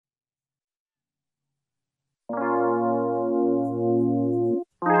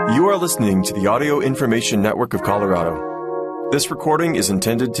You are listening to the Audio Information Network of Colorado. This recording is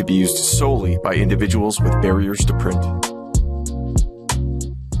intended to be used solely by individuals with barriers to print.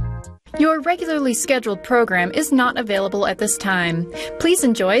 Your regularly scheduled program is not available at this time. Please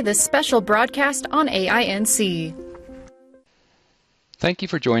enjoy this special broadcast on AINC. Thank you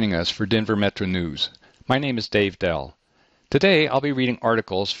for joining us for Denver Metro News. My name is Dave Dell. Today I'll be reading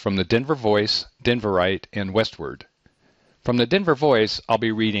articles from the Denver Voice, Denverite, and Westward. From the Denver Voice, I'll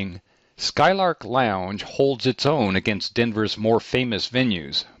be reading Skylark Lounge Holds Its Own Against Denver's More Famous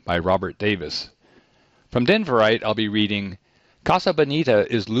Venues by Robert Davis. From Denverite, I'll be reading Casa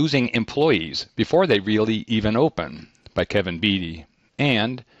Bonita is Losing Employees Before They Really Even Open by Kevin Beatty.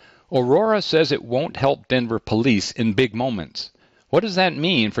 And Aurora Says It Won't Help Denver Police in Big Moments. What does that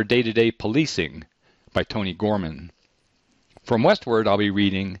mean for day-to-day policing? By Tony Gorman. From Westward, I'll be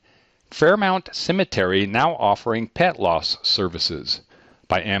reading Fairmount Cemetery Now Offering Pet Loss Services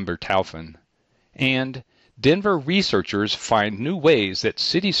by Amber Taufin. And Denver Researchers Find New Ways That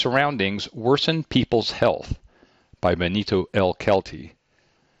City Surroundings Worsen People's Health by Benito L. Kelty.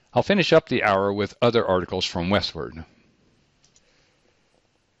 I'll finish up the hour with other articles from Westward.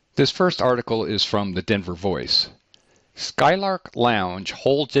 This first article is from the Denver Voice. Skylark Lounge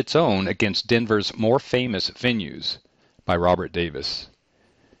Holds Its Own Against Denver's More Famous Venues by Robert Davis.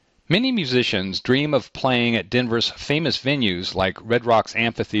 Many musicians dream of playing at Denver's famous venues like Red Rocks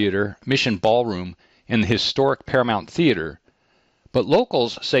Amphitheater, Mission Ballroom, and the historic Paramount Theater, but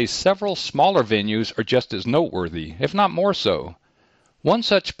locals say several smaller venues are just as noteworthy, if not more so. One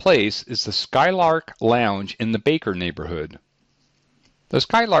such place is the Skylark Lounge in the Baker neighborhood. The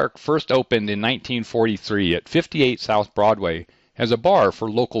Skylark first opened in 1943 at 58 South Broadway as a bar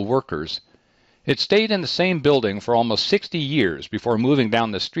for local workers. It stayed in the same building for almost 60 years before moving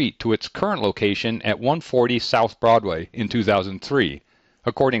down the street to its current location at 140 South Broadway in 2003,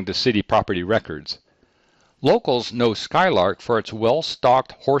 according to city property records. Locals know Skylark for its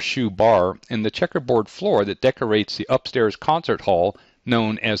well-stocked horseshoe bar and the checkerboard floor that decorates the upstairs concert hall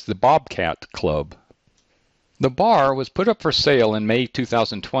known as the Bobcat Club. The bar was put up for sale in May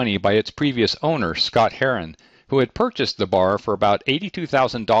 2020 by its previous owner, Scott Herron, who had purchased the bar for about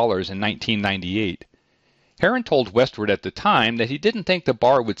 $82,000 in 1998. Herron told Westward at the time that he didn't think the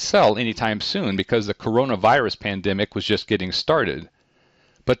bar would sell anytime soon because the coronavirus pandemic was just getting started.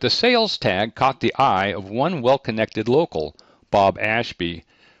 But the sales tag caught the eye of one well-connected local, Bob Ashby,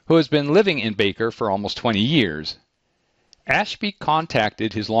 who has been living in Baker for almost 20 years. Ashby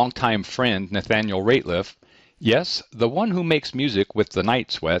contacted his longtime friend Nathaniel Rateliff, yes, the one who makes music with the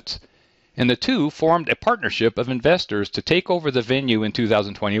Night Sweats, and the two formed a partnership of investors to take over the venue in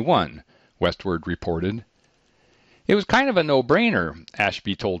 2021, Westward reported. It was kind of a no-brainer,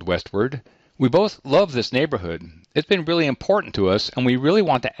 Ashby told Westward. We both love this neighborhood. It's been really important to us, and we really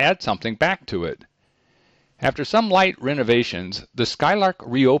want to add something back to it. After some light renovations, the Skylark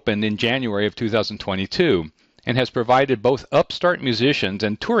reopened in January of 2022 and has provided both upstart musicians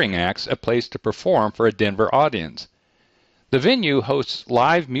and touring acts a place to perform for a Denver audience. The venue hosts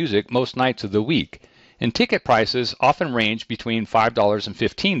live music most nights of the week, and ticket prices often range between $5 and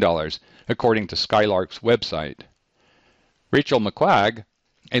 $15, according to Skylark's website. Rachel McQuagg,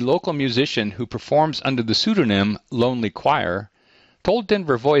 a local musician who performs under the pseudonym Lonely Choir, told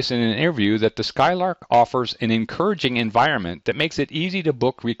Denver Voice in an interview that the Skylark offers an encouraging environment that makes it easy to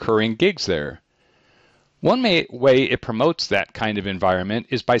book recurring gigs there. One way it promotes that kind of environment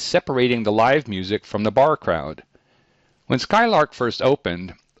is by separating the live music from the bar crowd. When Skylark first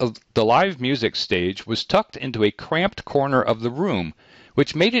opened, the live music stage was tucked into a cramped corner of the room,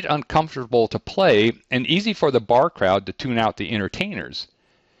 which made it uncomfortable to play and easy for the bar crowd to tune out the entertainers.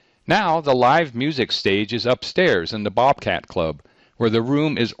 Now the live music stage is upstairs in the Bobcat Club, where the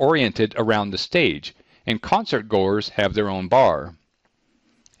room is oriented around the stage, and concert-goers have their own bar.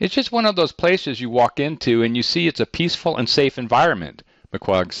 It's just one of those places you walk into and you see it's a peaceful and safe environment,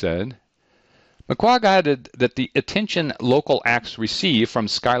 McQuagg said. McQuagg added that the attention local acts receive from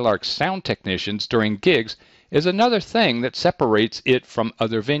Skylark's sound technicians during gigs is another thing that separates it from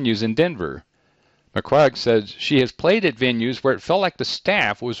other venues in Denver. McQuagg says she has played at venues where it felt like the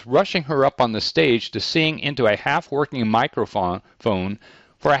staff was rushing her up on the stage to sing into a half-working microphone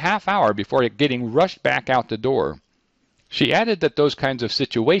for a half hour before getting rushed back out the door. She added that those kinds of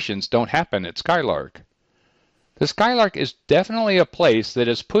situations don't happen at Skylark. The Skylark is definitely a place that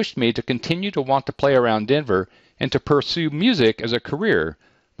has pushed me to continue to want to play around Denver and to pursue music as a career,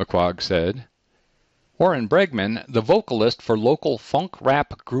 McQuagg said. Warren Bregman, the vocalist for local funk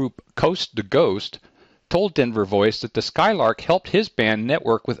rap group Coast to Ghost, told Denver Voice that the Skylark helped his band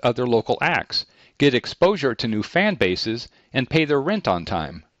network with other local acts, get exposure to new fan bases, and pay their rent on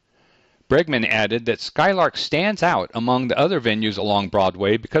time. Bregman added that Skylark stands out among the other venues along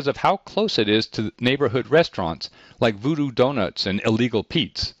Broadway because of how close it is to neighborhood restaurants like Voodoo Donuts and Illegal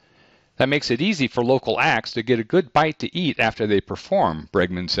Pete's. That makes it easy for local acts to get a good bite to eat after they perform,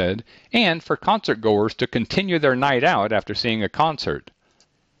 Bregman said, and for concertgoers to continue their night out after seeing a concert.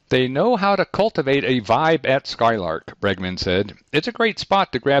 They know how to cultivate a vibe at Skylark, Bregman said. It's a great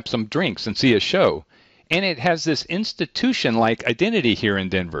spot to grab some drinks and see a show, and it has this institution-like identity here in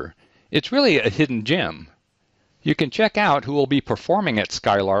Denver. It's really a hidden gem. You can check out who will be performing at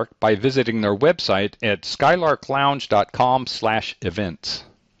Skylark by visiting their website at skylarklounge.com/events.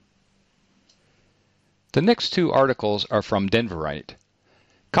 The next two articles are from Denverite.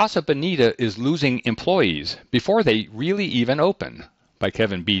 Casa Bonita is losing employees before they really even open, by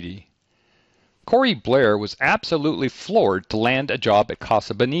Kevin Beatty. Corey Blair was absolutely floored to land a job at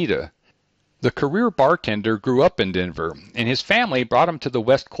Casa Bonita. The career bartender grew up in Denver, and his family brought him to the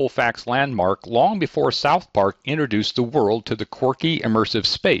West Colfax landmark long before South Park introduced the world to the quirky, immersive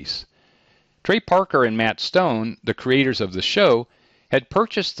space. Trey Parker and Matt Stone, the creators of the show, had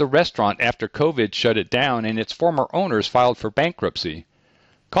purchased the restaurant after COVID shut it down and its former owners filed for bankruptcy.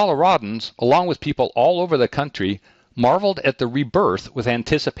 Coloradans, along with people all over the country, marveled at the rebirth with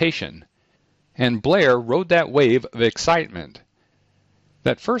anticipation. And Blair rode that wave of excitement.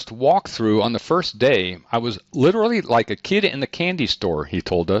 That first walkthrough on the first day, I was literally like a kid in the candy store, he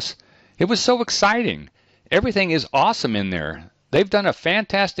told us. It was so exciting. Everything is awesome in there. They've done a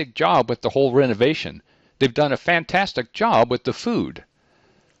fantastic job with the whole renovation. They've done a fantastic job with the food.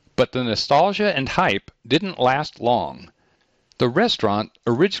 But the nostalgia and hype didn't last long. The restaurant,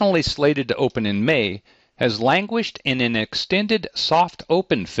 originally slated to open in May, has languished in an extended soft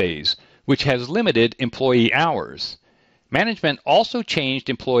open phase, which has limited employee hours. Management also changed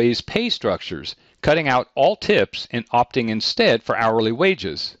employees' pay structures, cutting out all tips and opting instead for hourly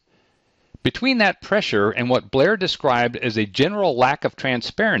wages. Between that pressure and what Blair described as a general lack of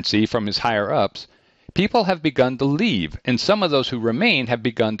transparency from his higher-ups, people have begun to leave, and some of those who remain have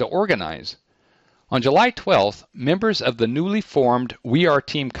begun to organize. On July 12th, members of the newly formed We Are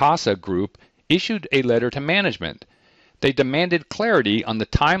Team Casa group issued a letter to management. They demanded clarity on the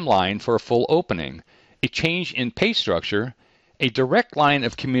timeline for a full opening, a change in pay structure, a direct line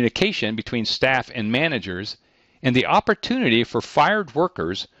of communication between staff and managers, and the opportunity for fired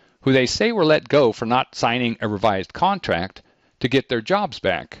workers, who they say were let go for not signing a revised contract, to get their jobs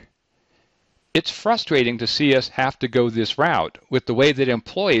back. It's frustrating to see us have to go this route with the way that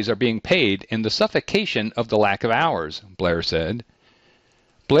employees are being paid and the suffocation of the lack of hours, Blair said.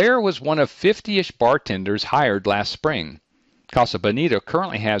 Blair was one of 50-ish bartenders hired last spring. Casa Bonita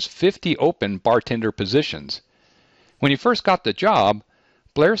currently has 50 open bartender positions. When he first got the job,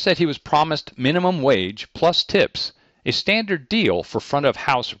 Blair said he was promised minimum wage plus tips, a standard deal for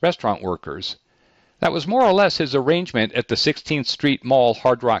front-of-house restaurant workers. That was more or less his arrangement at the 16th Street Mall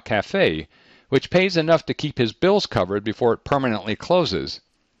Hard Rock Cafe, which pays enough to keep his bills covered before it permanently closes.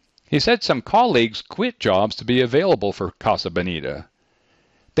 He said some colleagues quit jobs to be available for Casa Bonita.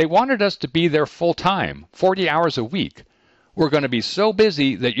 They wanted us to be there full-time, 40 hours a week. We're going to be so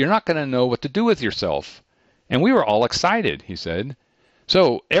busy that you're not going to know what to do with yourself. And we were all excited, he said.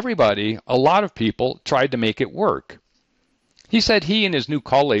 So everybody, a lot of people, tried to make it work. He said he and his new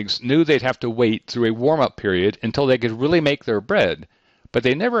colleagues knew they'd have to wait through a warm-up period until they could really make their bread, but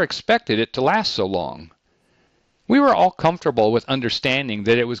they never expected it to last so long. We were all comfortable with understanding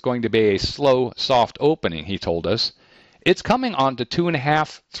that it was going to be a slow, soft opening, he told us. It's coming on to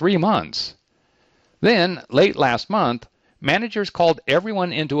 2.5, 3 months. Then, late last month, managers called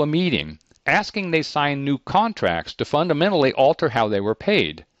everyone into a meeting, asking they sign new contracts to fundamentally alter how they were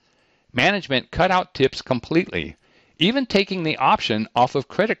paid. Management cut out tips completely, even taking the option off of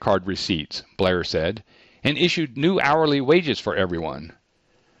credit card receipts, Blair said, and issued new hourly wages for everyone.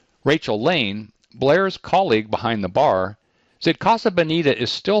 Rachel Lane, Blair's colleague behind the bar, said Casa Bonita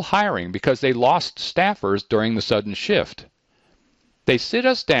is still hiring because they lost staffers during the sudden shift. They sit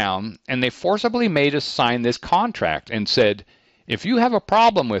us down and they forcibly made us sign this contract and said, "If you have a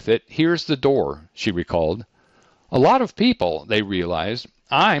problem with it, here's the door," she recalled. A lot of people, they realized,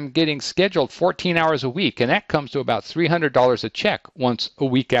 I'm getting scheduled 14 hours a week, and that comes to about $300 a check once a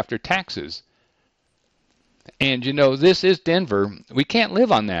week after taxes. And you know, this is Denver. We can't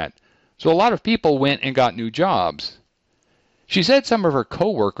live on that. So a lot of people went and got new jobs. She said some of her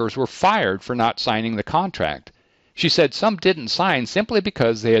coworkers were fired for not signing the contract. She said some didn't sign simply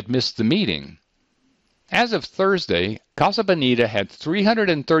because they had missed the meeting. As of Thursday, Casa Bonita had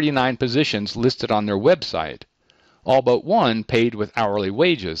 339 positions listed on their website, all but one paid with hourly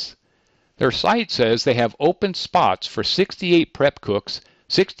wages. Their site says they have open spots for 68 prep cooks,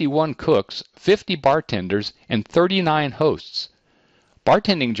 61 cooks, 50 bartenders, and 39 hosts.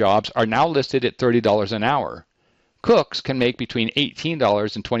 Bartending jobs are now listed at $30 an hour. Cooks can make between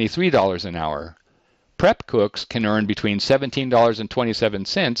 $18 and $23 an hour. Prep cooks can earn between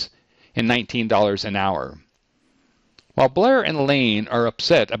 $17.27 and $19 an hour. While Blair and Lane are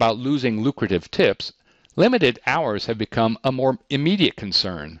upset about losing lucrative tips, limited hours have become a more immediate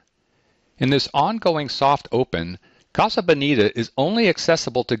concern. In this ongoing soft open, Casa Bonita is only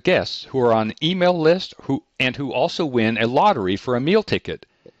accessible to guests who are on an email list and who also win a lottery for a meal ticket.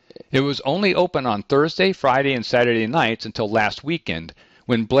 It was only open on Thursday, Friday, and Saturday nights until last weekend,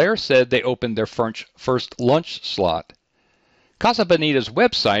 when Blair said they opened their first lunch slot. Casa Bonita's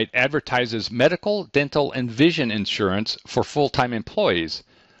website advertises medical, dental, and vision insurance for full-time employees,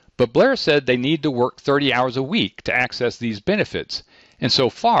 but Blair said they need to work 30 hours a week to access these benefits, and so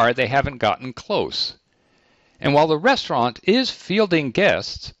far they haven't gotten close. And while the restaurant is fielding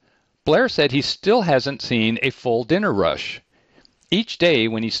guests, Blair said he still hasn't seen a full dinner rush. Each day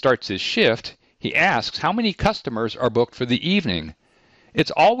when he starts his shift, he asks how many customers are booked for the evening.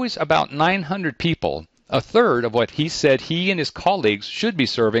 It's always about 900 people, a third of what he said he and his colleagues should be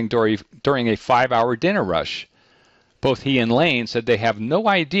serving during a 5-hour dinner rush. Both he and Lane said they have no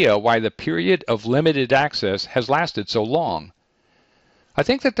idea why the period of limited access has lasted so long. I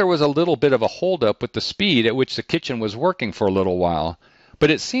think that there was a little bit of a holdup with the speed at which the kitchen was working for a little while,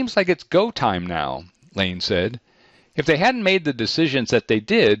 but it seems like it's go time now, Lane said. If they hadn't made the decisions that they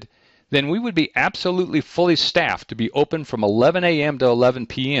did, then we would be absolutely fully staffed to be open from 11 a.m. to 11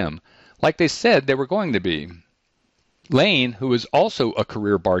 p.m., like they said they were going to be. Lane, who is also a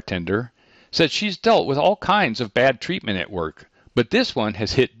career bartender, said she's dealt with all kinds of bad treatment at work, but this one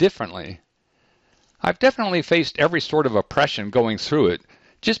has hit differently. I've definitely faced every sort of oppression going through it,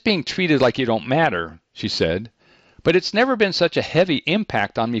 just being treated like you don't matter, she said. But it's never been such a heavy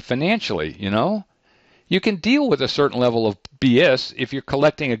impact on me financially, you know? You can deal with a certain level of BS if you're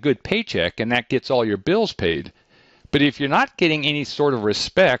collecting a good paycheck and that gets all your bills paid. But if you're not getting any sort of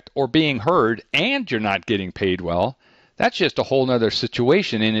respect or being heard and you're not getting paid well, that's just a whole other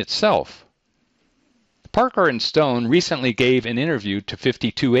situation in itself. Parker and Stone recently gave an interview to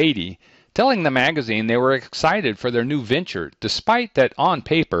 5280, telling the magazine they were excited for their new venture, despite that on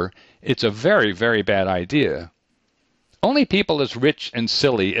paper, it's a very, very bad idea. Only people as rich and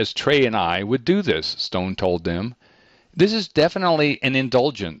silly as Trey and I would do this, Stone told them. This is definitely an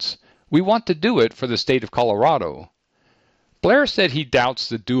indulgence. We want to do it for the state of Colorado. Blair said he doubts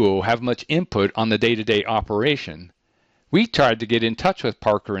the duo have much input on the day-to-day operation. We tried to get in touch with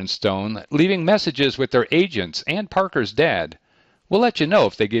Parker and Stone, leaving messages with their agents and Parker's dad. We'll let you know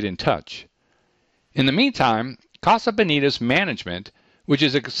if they get in touch. In the meantime, Casa Bonita's management, which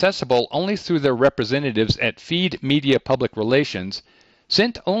is accessible only through their representatives at Feed Media Public Relations,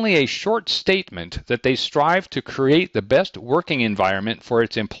 sent only a short statement that they strive to create the best working environment for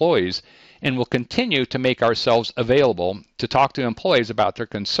its employees and will continue to make ourselves available to talk to employees about their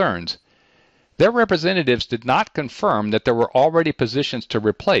concerns. Their representatives did not confirm that there were already positions to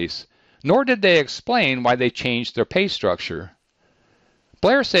replace, nor did they explain why they changed their pay structure.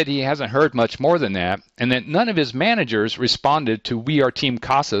 Blair said he hasn't heard much more than that, and that none of his managers responded to We Are Team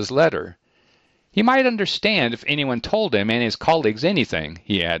Casa's letter. He might understand if anyone told him and his colleagues anything,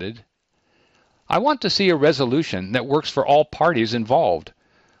 he added. I want to see a resolution that works for all parties involved.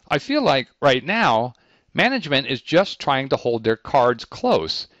 I feel like, right now, management is just trying to hold their cards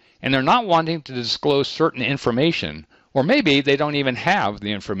close, and they're not wanting to disclose certain information, or maybe they don't even have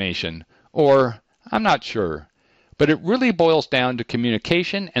the information, or I'm not sure. But it really boils down to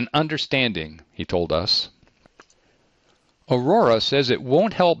communication and understanding, he told us. Aurora says it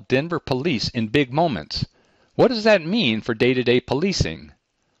won't help Denver police in big moments. What does that mean for day-to-day policing?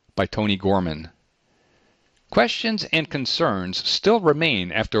 By Tony Gorman. Questions and concerns still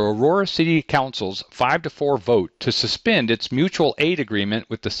remain after Aurora City Council's 5-4 vote to suspend its mutual aid agreement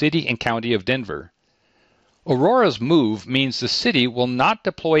with the City and County of Denver. Aurora's move means the city will not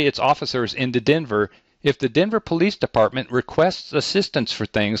deploy its officers into Denver if the Denver Police Department requests assistance for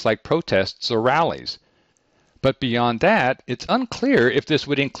things like protests or rallies. But beyond that, it's unclear if this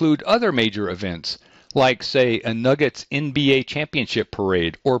would include other major events, like, say, a Nuggets NBA championship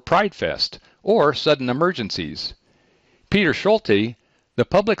parade or Pride Fest, or sudden emergencies. Peter Schulte, the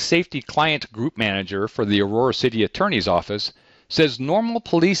Public Safety Client Group Manager for the Aurora City Attorney's Office, says normal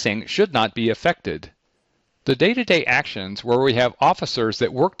policing should not be affected. The day-to-day actions where we have officers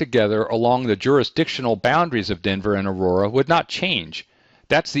that work together along the jurisdictional boundaries of Denver and Aurora would not change.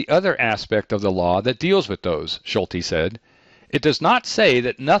 That's the other aspect of the law that deals with those, Schulte said. It does not say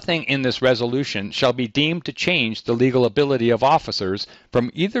that nothing in this resolution shall be deemed to change the legal ability of officers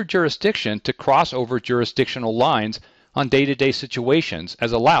from either jurisdiction to cross over jurisdictional lines on day-to-day situations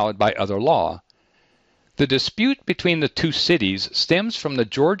as allowed by other law. The dispute between the two cities stems from the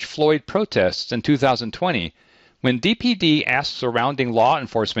George Floyd protests in 2020, when DPD asked surrounding law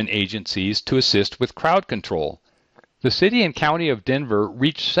enforcement agencies to assist with crowd control. The city and county of Denver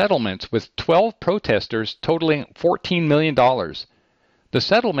reached settlements with 12 protesters totaling $14 million. The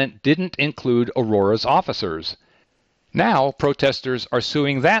settlement didn't include Aurora's officers. Now protesters are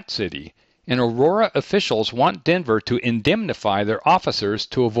suing that city, and Aurora officials want Denver to indemnify their officers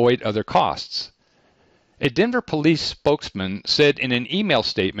to avoid other costs. A Denver police spokesman said in an email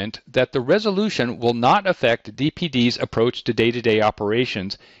statement that the resolution will not affect DPD's approach to day-to-day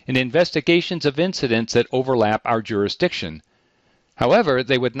operations and investigations of incidents that overlap our jurisdiction. However,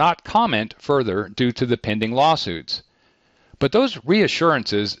 they would not comment further due to the pending lawsuits. But those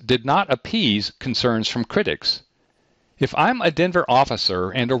reassurances did not appease concerns from critics. If I'm a Denver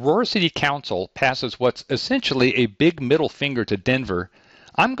officer and Aurora City Council passes what's essentially a big middle finger to Denver,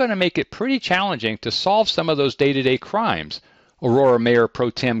 I'm going to make it pretty challenging to solve some of those day-to-day crimes, Aurora Mayor Pro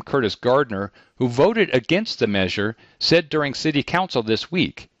Tem Curtis Gardner, who voted against the measure, said during City Council this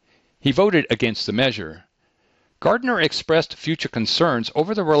week. He voted against the measure. Gardner expressed future concerns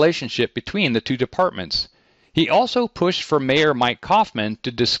over the relationship between the two departments. He also pushed for Mayor Mike Kaufman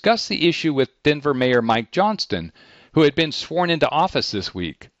to discuss the issue with Denver Mayor Mike Johnston, who had been sworn into office this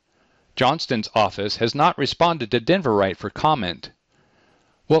week. Johnston's office has not responded to Denverite for comment.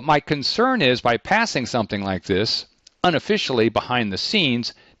 What my concern is, by passing something like this, unofficially behind the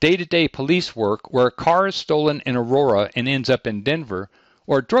scenes, day-to-day police work where a car is stolen in Aurora and ends up in Denver,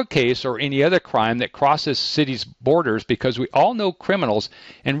 or a drug case or any other crime that crosses cities' borders, because we all know criminals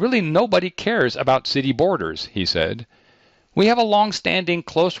and really nobody cares about city borders, he said. We have a long-standing,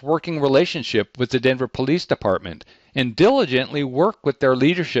 close working relationship with the Denver Police Department and diligently work with their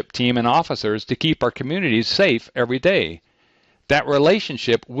leadership team and officers to keep our communities safe every day. That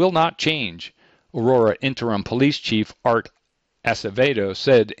relationship will not change, Aurora Interim Police Chief Art Acevedo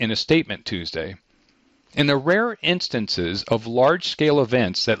said in a statement Tuesday. In the rare instances of large-scale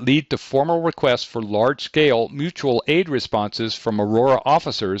events that lead to formal requests for large-scale mutual aid responses from Aurora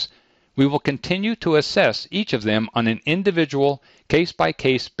officers, we will continue to assess each of them on an individual,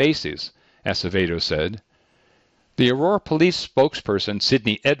 case-by-case basis, Acevedo said. The Aurora Police spokesperson,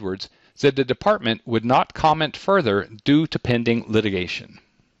 Sydney Edwards, said the department would not comment further due to pending litigation.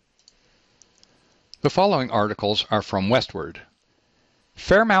 The following articles are from Westward.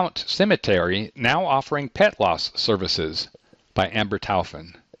 Fairmount Cemetery now offering pet loss services, by Amber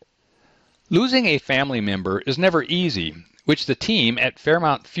Taufin. Losing a family member is never easy, which the team at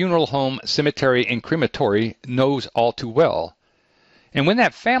Fairmount Funeral Home, Cemetery, and Crematory knows all too well. And when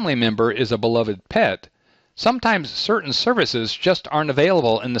that family member is a beloved pet, sometimes certain services just aren't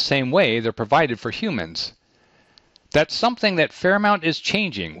available in the same way they're provided for humans. That's something that Fairmount is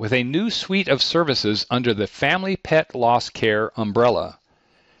changing with a new suite of services under the Family Pet Loss Care umbrella.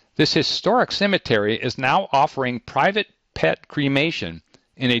 This historic cemetery is now offering private pet cremation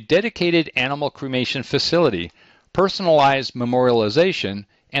in a dedicated animal cremation facility, personalized memorialization,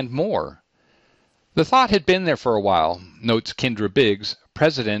 and more. The thought had been there for a while, notes Kendra Biggs,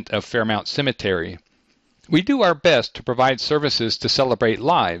 president of Fairmount Cemetery. We do our best to provide services to celebrate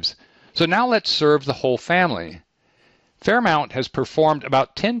lives, so now let's serve the whole family. Fairmount has performed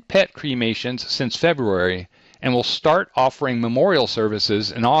about 10 pet cremations since February and will start offering memorial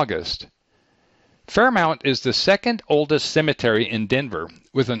services in August. Fairmount is the second oldest cemetery in Denver,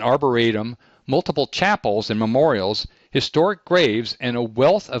 with an arboretum, multiple chapels and memorials, historic graves, and a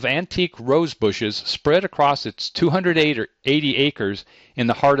wealth of antique rose bushes spread across its 280 acres in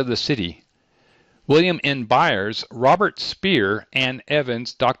the heart of the city. William N. Byers, Robert Spear, Ann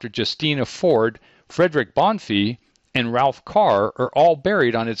Evans, Dr. Justina Ford, Frederick Bonfie, and Ralph Carr are all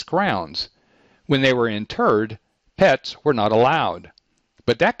buried on its grounds. When they were interred, pets were not allowed.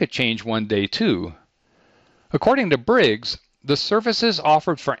 But that could change one day, too. According to Briggs, the services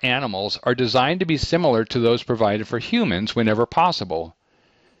offered for animals are designed to be similar to those provided for humans whenever possible.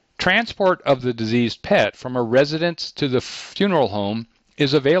 Transport of the diseased pet from a residence to the funeral home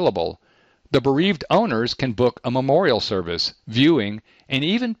is available. The bereaved owners can book a memorial service, viewing, and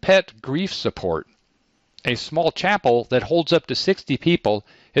even pet grief support. A small chapel that holds up to 60 people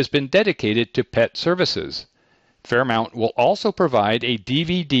has been dedicated to pet services. Fairmount will also provide a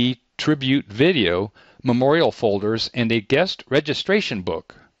DVD tribute video, memorial folders, and a guest registration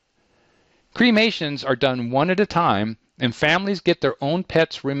book. Cremations are done one at a time, and families get their own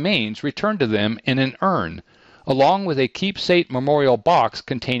pets' remains returned to them in an urn, along with a keepsake memorial box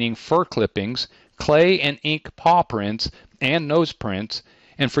containing fur clippings, clay and ink paw prints and nose prints,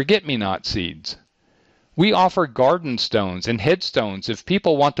 and forget-me-not seeds. We offer garden stones and headstones if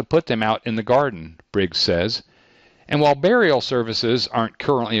people want to put them out in the garden, Briggs says. And while burial services aren't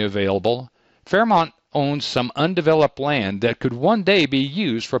currently available, Fairmont owns some undeveloped land that could one day be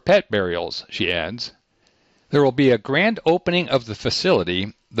used for pet burials, she adds. There will be a grand opening of the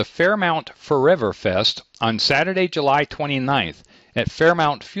facility, the Fairmount Forever Fest, on Saturday, July 29th at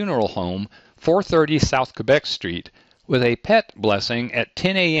Fairmount Funeral Home, 430 South Quebec Street, with a pet blessing at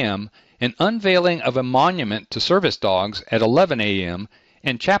 10 a.m., an unveiling of a monument to service dogs at 11 a.m.,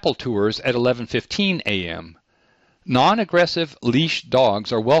 and chapel tours at 11:15 a.m. Non-aggressive leash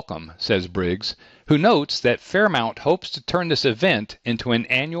dogs are welcome, says Briggs, who notes that Fairmount hopes to turn this event into an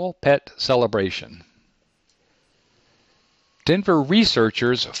annual pet celebration. Denver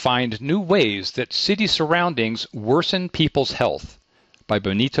researchers find new ways that city surroundings worsen people's health, by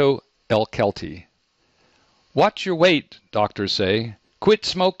Benito L. Kelty. Watch your weight, doctors say. Quit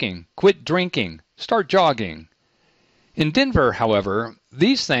smoking, quit drinking, start jogging. In Denver, however,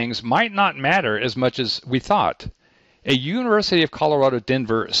 these things might not matter as much as we thought. A University of Colorado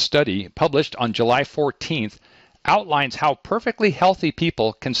Denver study published on July 14th outlines how perfectly healthy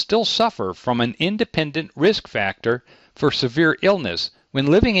people can still suffer from an independent risk factor for severe illness when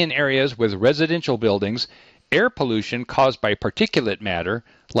living in areas with residential buildings, air pollution caused by particulate matter,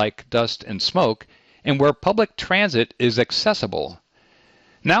 like dust and smoke, and where public transit is accessible.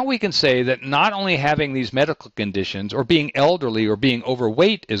 Now we can say that not only having these medical conditions or being elderly or being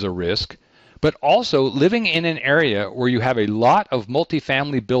overweight is a risk, but also living in an area where you have a lot of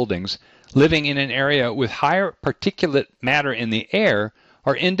multifamily buildings, living in an area with higher particulate matter in the air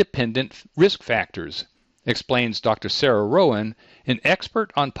are independent risk factors, explains Dr. Sarah Rowan, an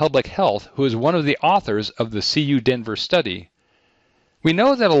expert on public health who is one of the authors of the CU Denver study. We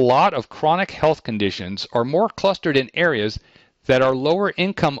know that a lot of chronic health conditions are more clustered in areas that are lower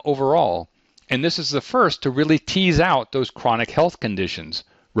income overall, and this is the first to really tease out those chronic health conditions,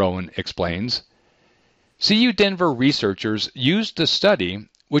 Rowan explains. CU Denver researchers used the study,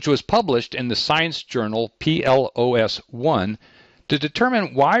 which was published in the science journal PLOS 1, to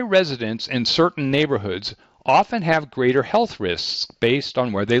determine why residents in certain neighborhoods often have greater health risks based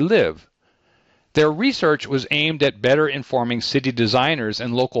on where they live. Their research was aimed at better informing city designers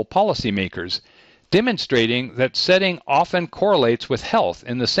and local policymakers, demonstrating that setting often correlates with health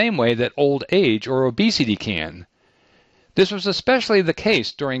in the same way that old age or obesity can. This was especially the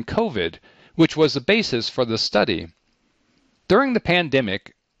case during COVID, which was the basis for the study. During the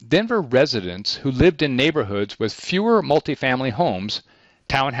pandemic, Denver residents who lived in neighborhoods with fewer multifamily homes,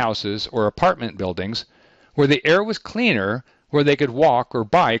 townhouses, or apartment buildings, where the air was cleaner, where they could walk or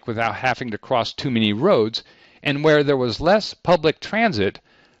bike without having to cross too many roads, and where there was less public transit,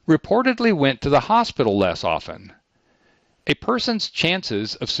 reportedly went to the hospital less often. A person's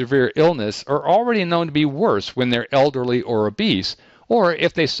chances of severe illness are already known to be worse when they're elderly or obese, or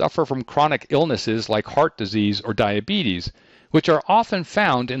if they suffer from chronic illnesses like heart disease or diabetes, which are often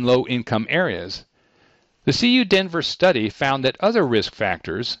found in low-income areas. The CU Denver study found that other risk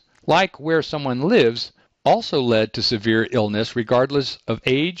factors, like where someone lives, also led to severe illness regardless of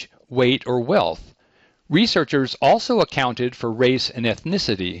age, weight, or wealth. Researchers also accounted for race and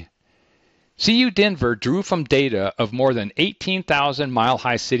ethnicity. CU Denver drew from data of more than 18,000 Mile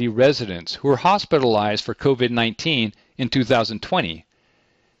High City residents who were hospitalized for COVID-19 in 2020.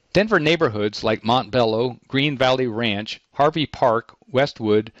 Denver neighborhoods like Montbello, Green Valley Ranch, Harvey Park,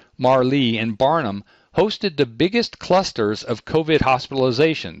 Westwood, Marlee, and Barnum hosted the biggest clusters of COVID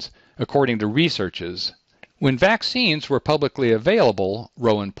hospitalizations, according to researchers. When vaccines were publicly available,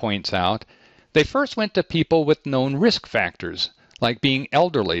 Rowan points out, they first went to people with known risk factors, like being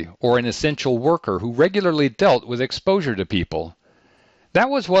elderly or an essential worker who regularly dealt with exposure to people. That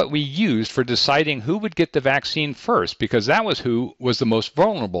was what we used for deciding who would get the vaccine first, because that was who was the most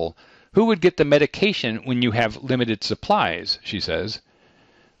vulnerable, who would get the medication when you have limited supplies, she says.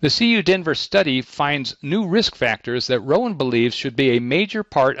 The CU Denver study finds new risk factors that Rowan believes should be a major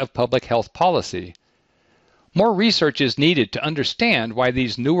part of public health policy. More research is needed to understand why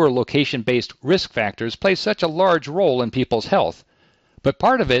these newer location-based risk factors play such a large role in people's health, but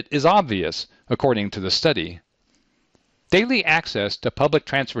part of it is obvious, according to the study. Daily access to public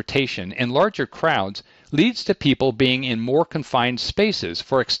transportation and larger crowds leads to people being in more confined spaces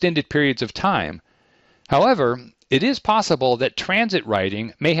for extended periods of time. However, it is possible that transit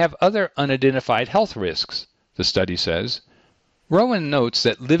riding may have other unidentified health risks, the study says. Rowan notes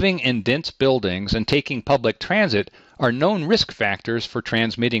that living in dense buildings and taking public transit are known risk factors for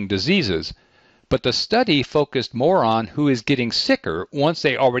transmitting diseases, but the study focused more on who is getting sicker once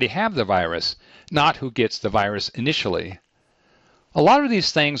they already have the virus, not who gets the virus initially. A lot of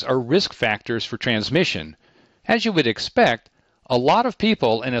these things are risk factors for transmission. As you would expect, a lot of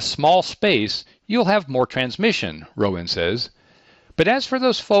people in a small space, you'll have more transmission, Rowan says. But as for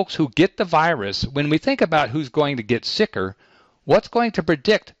those folks who get the virus, when we think about who's going to get sicker, what's going to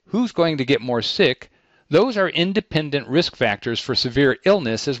predict who's going to get more sick, those are independent risk factors for severe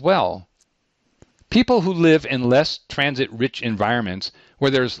illness as well. People who live in less transit-rich environments,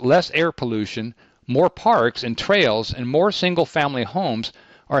 where there's less air pollution, more parks and trails, and more single-family homes,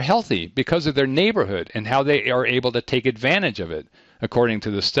 are healthy because of their neighborhood and how they are able to take advantage of it, according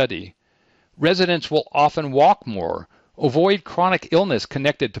to the study. Residents will often walk more, avoid chronic illness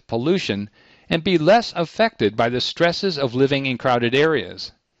connected to pollution, and be less affected by the stresses of living in crowded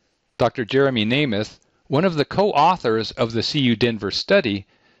areas. Dr. Jeremy Namath, one of the co-authors of the CU Denver study,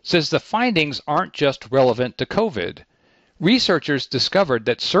 says the findings aren't just relevant to COVID. Researchers discovered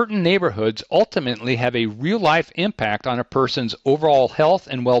that certain neighborhoods ultimately have a real-life impact on a person's overall health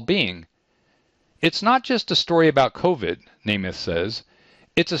and well-being. It's not just a story about COVID, Namath says.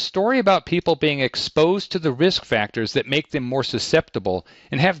 It's a story about people being exposed to the risk factors that make them more susceptible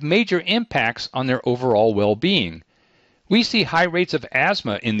and have major impacts on their overall well-being. We see high rates of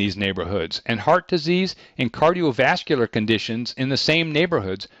asthma in these neighborhoods and heart disease and cardiovascular conditions in the same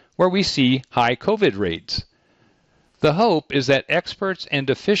neighborhoods where we see high COVID rates. The hope is that experts and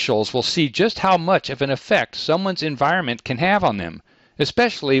officials will see just how much of an effect someone's environment can have on them,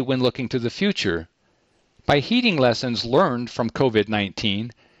 especially when looking to the future. By heeding lessons learned from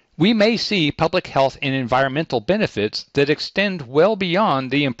COVID-19, we may see public health and environmental benefits that extend well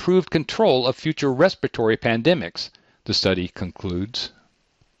beyond the improved control of future respiratory pandemics, the study concludes.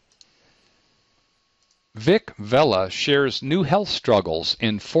 Vic Vela shares new health struggles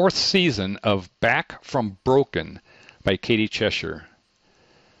in 4th season of Back from Broken by Katie Cheshire.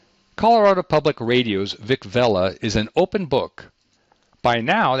 Colorado Public Radio's Vic Vela is an open book. By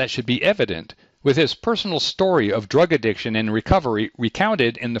now, that should be evident, with his personal story of drug addiction and recovery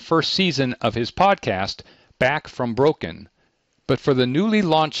recounted in the 1st season of his podcast, Back from Broken. But for the newly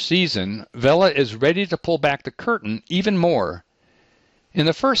launched season, Vela is ready to pull back the curtain even more. In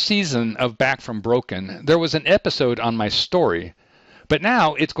the 1st season of Back from Broken, there was an episode on my story, but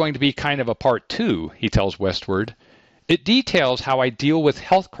now it's going to be kind of a part 2, he tells Westward. It details how I deal with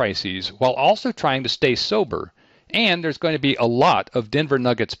health crises while also trying to stay sober, and there's going to be a lot of Denver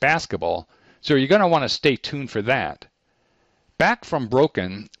Nuggets basketball, so you're going to want to stay tuned for that. Back from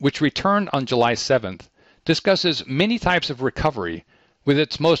Broken, which returned on July 7th, discusses many types of recovery, with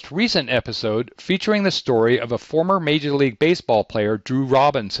its most recent episode featuring the story of a former Major League Baseball player, Drew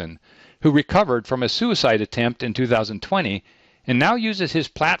Robinson, who recovered from a suicide attempt in 2020 and now uses his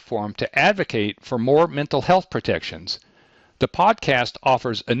platform to advocate for more mental health protections. The podcast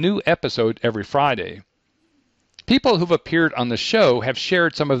offers a new episode every Friday. People who've appeared on the show have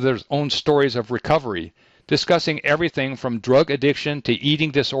shared some of their own stories of recovery, discussing everything from drug addiction to eating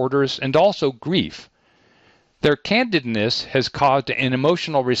disorders and also grief. Their candidness has caused an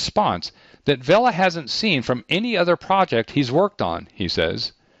emotional response that Vela hasn't seen from any other project he's worked on, he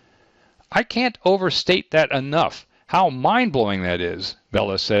says. I can't overstate that enough, how mind-blowing that is,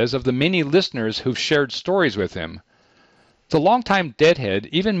 Vela says of the many listeners who've shared stories with him. The longtime Deadhead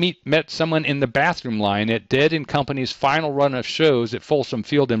even met someone in the bathroom line at Dead & Company's final run of shows at Folsom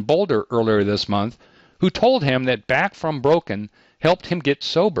Field in Boulder earlier this month, who told him that Back from Broken helped him get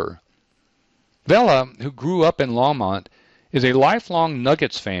sober. Vela, who grew up in Longmont, is a lifelong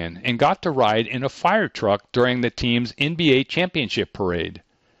Nuggets fan and got to ride in a fire truck during the team's NBA championship parade.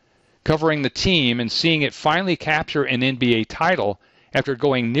 Covering the team and seeing it finally capture an NBA title after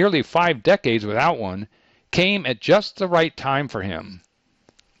going nearly 5 decades without one came at just the right time for him.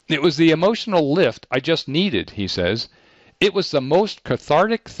 It was the emotional lift I just needed, he says. It was the most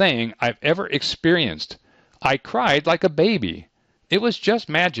cathartic thing I've ever experienced. I cried like a baby. It was just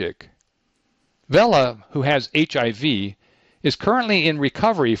magic. Vela, who has HIV, is currently in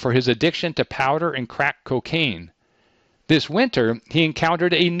recovery for his addiction to powder and crack cocaine. This winter, he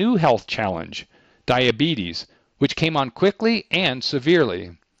encountered a new health challenge, diabetes, which came on quickly and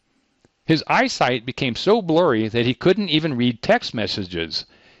severely. His eyesight became so blurry that he couldn't even read text messages,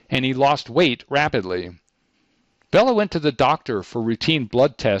 and he lost weight rapidly. Vela went to the doctor for routine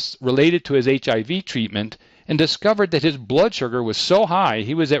blood tests related to his HIV treatment and discovered that his blood sugar was so high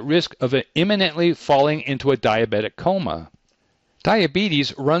he was at risk of imminently falling into a diabetic coma.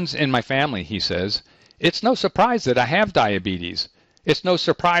 Diabetes runs in my family, he says. It's no surprise that I have diabetes. It's no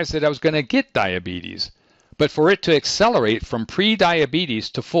surprise that I was going to get diabetes. But for it to accelerate from pre-diabetes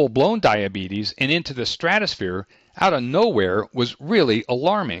to full-blown diabetes and into the stratosphere out of nowhere was really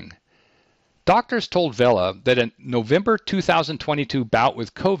alarming. Doctors told Vela that a November 2022 bout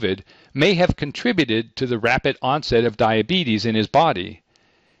with COVID may have contributed to the rapid onset of diabetes in his body.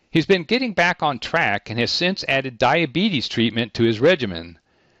 He's been getting back on track and has since added diabetes treatment to his regimen.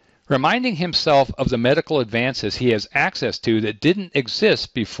 Reminding himself of the medical advances he has access to that didn't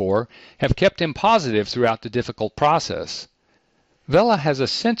exist before have kept him positive throughout the difficult process. Vela has a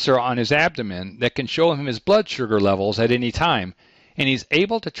sensor on his abdomen that can show him his blood sugar levels at any time, and he's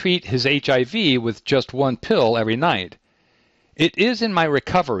able to treat his HIV with just one pill every night. It is in my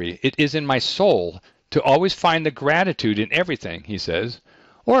recovery, it is in my soul, to always find the gratitude in everything, he says,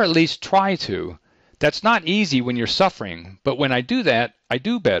 or at least try to. That's not easy when you're suffering, but when I do that, I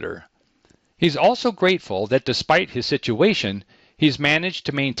do better. He's also grateful that despite his situation, he's managed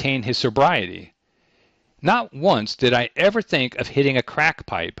to maintain his sobriety. Not once did I ever think of hitting a crack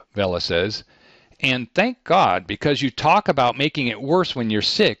pipe, Vela says, and thank God, because you talk about making it worse when you're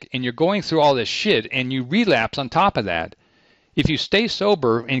sick and you're going through all this shit and you relapse on top of that. If you stay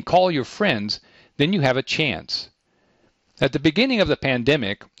sober and call your friends, then you have a chance. At the beginning of the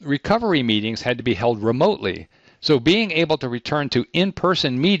pandemic, recovery meetings had to be held remotely, so being able to return to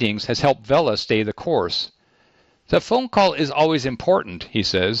in-person meetings has helped Vela stay the course. The phone call is always important, he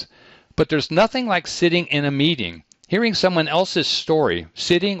says, but there's nothing like sitting in a meeting, hearing someone else's story,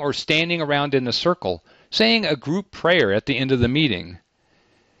 sitting or standing around in a circle, saying a group prayer at the end of the meeting.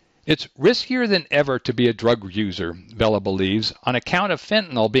 It's riskier than ever to be a drug user, Vela believes, on account of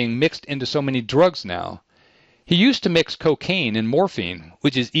fentanyl being mixed into so many drugs now. He used to mix cocaine and morphine,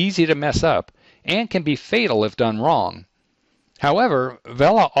 which is easy to mess up and can be fatal if done wrong. However,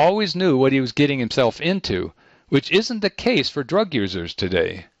 Vela always knew what he was getting himself into, which isn't the case for drug users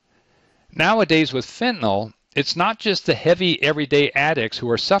today. Nowadays with fentanyl, it's not just the heavy everyday addicts who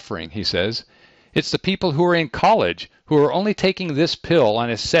are suffering, he says. It's the people who are in college who are only taking this pill on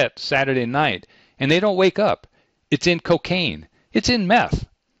a set Saturday night, and they don't wake up. It's in cocaine. It's in meth.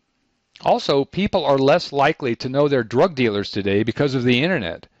 Also, people are less likely to know their drug dealers today because of the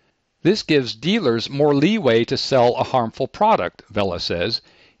internet. This gives dealers more leeway to sell a harmful product, Vela says,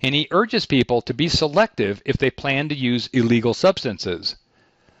 and he urges people to be selective if they plan to use illegal substances.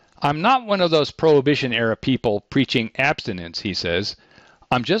 I'm not one of those Prohibition-era people preaching abstinence, he says.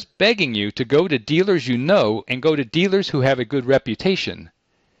 I'm just begging you to go to dealers you know and go to dealers who have a good reputation.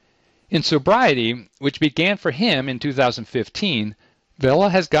 In sobriety, which began for him in 2015,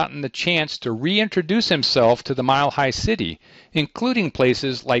 Vela has gotten the chance to reintroduce himself to the Mile High City, including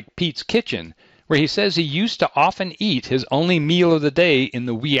places like Pete's Kitchen, where he says he used to often eat his only meal of the day in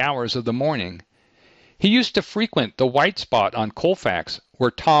the wee hours of the morning. He used to frequent the White Spot on Colfax, where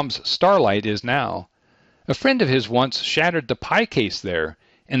Tom's Starlight is now. A friend of his once shattered the pie case there,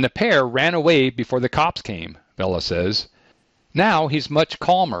 and the pair ran away before the cops came, Vela says. Now he's much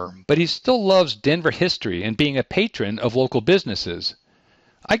calmer, but he still loves Denver history and being a patron of local businesses.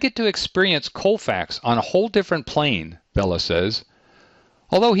 I get to experience Colfax on a whole different plane, Vela says.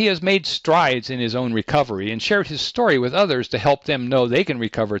 Although he has made strides in his own recovery and shared his story with others to help them know they can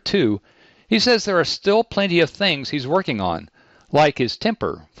recover too, he says there are still plenty of things he's working on, like his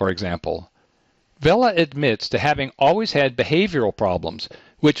temper, for example. Vela admits to having always had behavioral problems,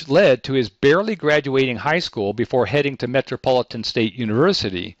 which led to his barely graduating high school before heading to Metropolitan State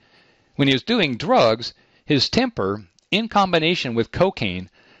University. When he was doing drugs, his temper, in combination with cocaine,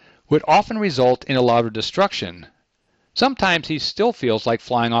 would often result in a lot of destruction. Sometimes he still feels like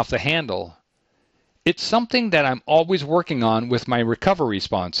flying off the handle. It's something that I'm always working on with my recovery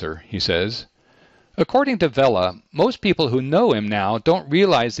sponsor, he says. According to Vela, most people who know him now don't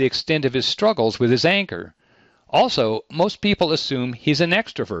realize the extent of his struggles with his anger. Also, most people assume he's an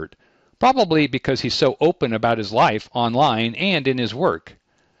extrovert, probably because he's so open about his life online and in his work.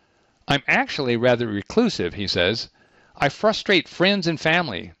 I'm actually rather reclusive, he says. I frustrate friends and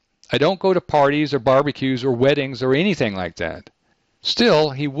family. I don't go to parties or barbecues or weddings or anything like that. Still,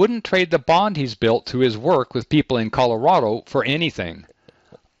 he wouldn't trade the bond he's built through his work with people in Colorado for anything.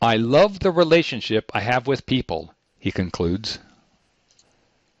 I love the relationship I have with people, he concludes.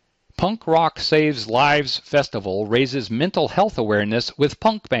 Punk Rock Saves Lives Festival raises mental health awareness with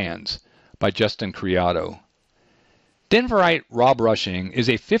punk bands, by Justin Criado. Denverite Rob Rushing is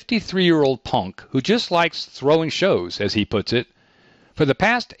a 53-year-old punk who just likes throwing shows, as he puts it. For the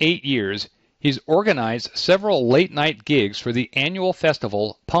past 8 years, he's organized several late-night gigs for the annual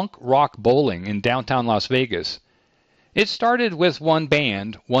festival Punk Rock Bowling in downtown Las Vegas. It started with one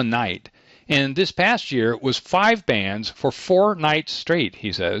band, one night, and this past year was 5 bands for 4 nights straight,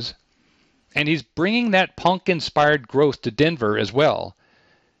 he says. and he's bringing that punk-inspired growth to Denver as well.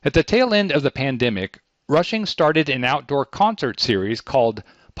 At the tail end of the pandemic, Rushing started an outdoor concert series called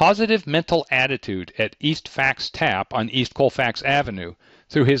Positive Mental Attitude at East Fax Tap on East Colfax Avenue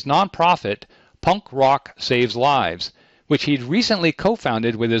through his nonprofit Punk Rock Saves Lives, which he'd recently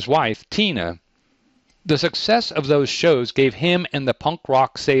co-founded with his wife, Tina. The success of those shows gave him and the Punk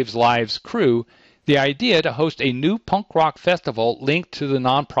Rock Saves Lives crew the idea to host a new punk rock festival linked to the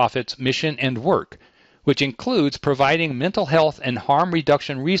nonprofit's mission and work, which includes providing mental health and harm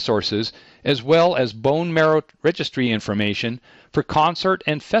reduction resources as well as bone marrow registry information for concert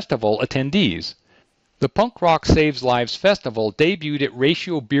and festival attendees. The Punk Rock Saves Lives Festival debuted at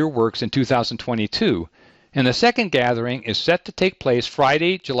Ratio Beer Works in 2022, and the second gathering is set to take place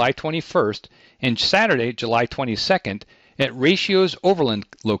Friday, July 21st and Saturday, July 22nd at Ratio's Overland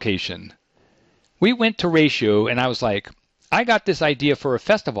location. We went to Ratio and I was like, I got this idea for a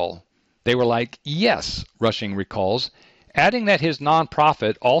festival. They were like, yes, Rushing recalls, adding that his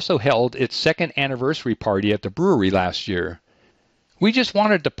nonprofit also held its second anniversary party at the brewery last year. We just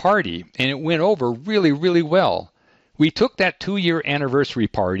wanted to party, and it went over really, really well. We took that 2-year anniversary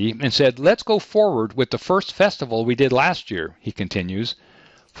party and said, let's go forward with the first festival we did last year, he continues.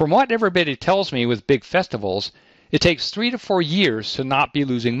 From what everybody tells me with big festivals, it takes 3 to 4 years to not be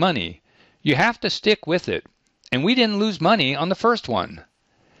losing money. You have to stick with it, and we didn't lose money on the first one.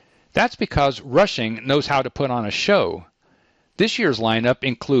 That's because Rushing knows how to put on a show. This year's lineup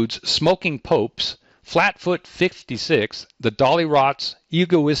includes Smoking Popes, Flatfoot 56, The Dolly Rots,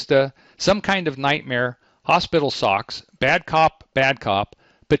 Egoista, Some Kind of Nightmare, Hospital Socks, Bad Cop,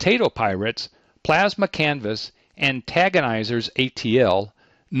 Potato Pirates, Plasma Canvas, Antagonizers ATL,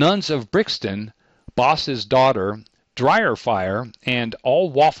 Nuns of Brixton, Boss's Daughter, Dryer Fire, and All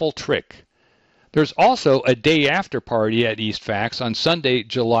Waffle Trick. There's also a day after party at East Fax on Sunday,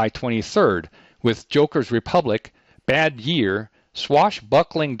 July 23rd, with Joker's Republic, Bad Year,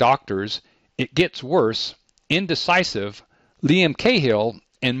 Swashbuckling Doctors, It Gets Worse, Indecisive, Liam Cahill,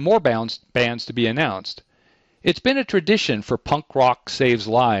 and more bands to be announced. It's been a tradition for Punk Rock Saves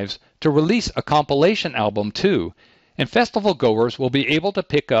Lives to release a compilation album too, and festival goers will be able to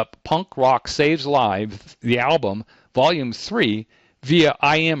pick up Punk Rock Saves Lives, the album, Volume 3, via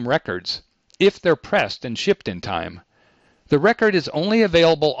IM Records, if they're pressed and shipped in time. The record is only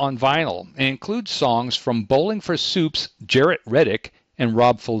available on vinyl and includes songs from Bowling for Soup's Jarrett Reddick and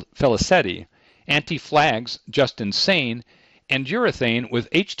Rob Felicetti, Anti-Flag's Justin Sane, and Urethane with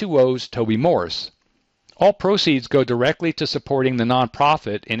H2O's Toby Morse. All proceeds go directly to supporting the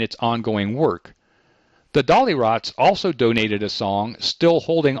nonprofit in its ongoing work. The Dolly Rots also donated a song, Still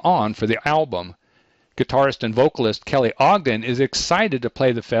Holding On, for the album. Guitarist and vocalist Kelly Ogden is excited to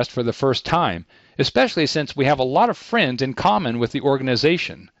play the fest for the first time, especially since we have a lot of friends in common with the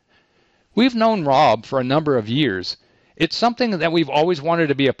organization. We've known Rob for a number of years. It's something that we've always wanted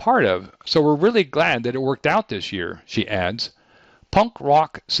to be a part of, so we're really glad that it worked out this year, she adds. Punk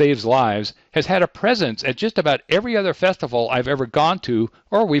Rock Saves Lives has had a presence at just about every other festival I've ever gone to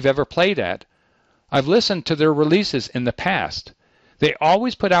or we've ever played at. I've listened to their releases in the past. They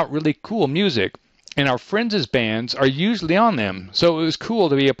always put out really cool music, and our friends' bands are usually on them, so it was cool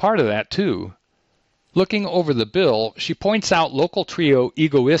to be a part of that too. Looking over the bill, she points out local trio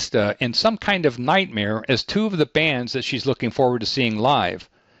Egoista and Some Kind of Nightmare as two of the bands that she's looking forward to seeing live.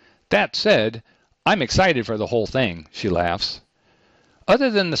 That said, I'm excited for the whole thing, she laughs. Other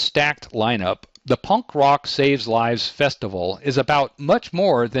than the stacked lineup, the Punk Rock Saves Lives Festival is about much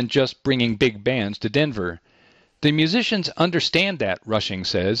more than just bringing big bands to Denver. The musicians understand that, Rushing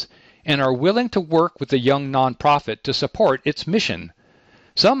says, and are willing to work with the young nonprofit to support its mission.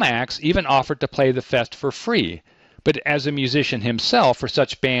 Some acts even offered to play the fest for free, but as a musician himself for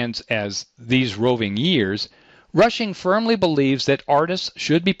such bands as These Roving Years, Rushing firmly believes that artists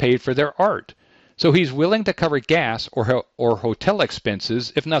should be paid for their art, so he's willing to cover gas or hotel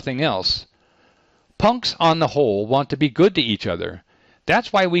expenses if nothing else. Punks on the whole want to be good to each other.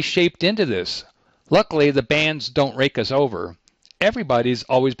 That's why we shaped into this. Luckily, the bands don't rake us over. Everybody's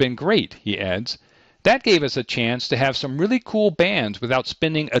always been great, he adds. That gave us a chance to have some really cool bands without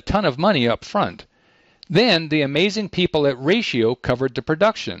spending a ton of money up front. Then the amazing people at Ratio covered the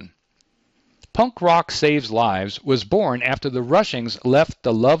production. Punk Rock Saves Lives was born after the Rushings left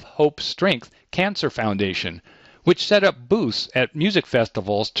the Love, Hope, Strength Cancer Foundation, which set up booths at music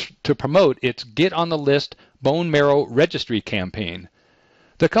festivals to promote its Get on the List bone marrow registry campaign.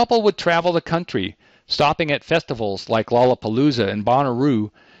 The couple would travel the country, stopping at festivals like Lollapalooza and Bonnaroo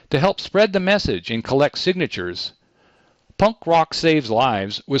to help spread the message and collect signatures. Punk Rock Saves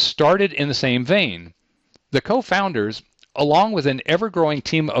Lives was started in the same vein. The co-founders, along with an ever-growing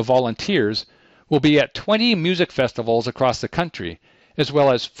team of volunteers, will be at 20 music festivals across the country, as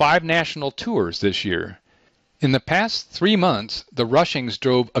well as 5 national tours this year. In the past 3 months, the Rushings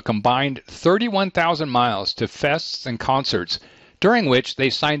drove a combined 31,000 miles to fests and concerts, during which they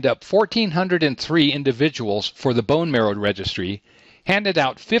signed up 1,403 individuals for the bone marrow registry, handed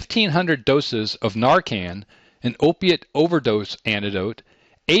out 1,500 doses of Narcan, an opiate overdose antidote,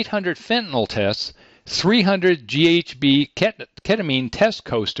 800 fentanyl tests, 300 GHB ketamine test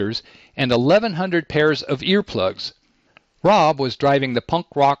coasters, and 1,100 pairs of earplugs. Rob was driving the Punk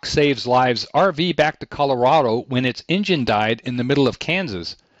Rock Saves Lives RV back to Colorado when its engine died in the middle of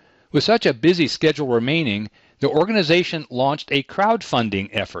Kansas. With such a busy schedule remaining, the organization launched a crowdfunding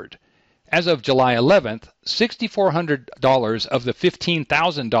effort. As of July 11th, $6,400 of the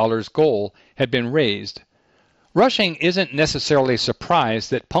 $15,000 goal had been raised. Rushing isn't necessarily surprised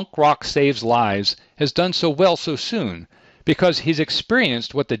that Punk Rock Saves Lives has done so well so soon, because he's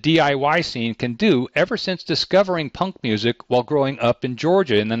experienced what the DIY scene can do ever since discovering punk music while growing up in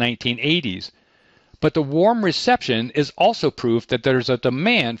Georgia in the 1980s. But the warm reception is also proof that there's a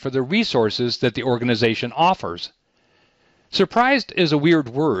demand for the resources that the organization offers. Surprised is a weird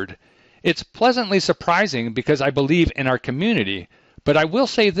word. It's pleasantly surprising because I believe in our community, but I will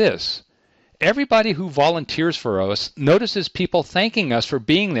say this. Everybody who volunteers for us notices people thanking us for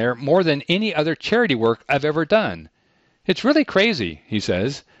being there more than any other charity work I've ever done. It's really crazy, he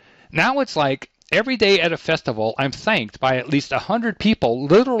says. Now it's like every day at a festival I'm thanked by at least 100 people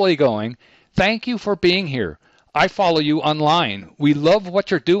literally going, "Thank you for being here. I follow you online. We love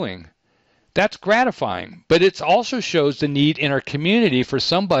what you're doing." That's gratifying, but it also shows the need in our community for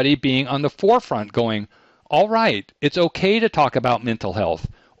somebody being on the forefront going, "All right, it's okay to talk about mental health,"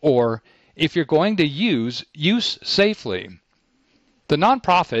 or "If you're going to use safely." The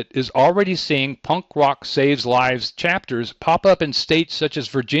nonprofit is already seeing Punk Rock Saves Lives chapters pop up in states such as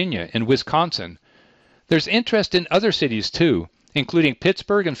Virginia and Wisconsin. There's interest in other cities too, including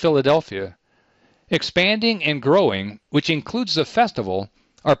Pittsburgh and Philadelphia. Expanding and growing, which includes the festival,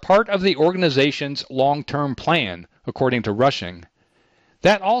 are part of the organization's long-term plan, according to Rushing.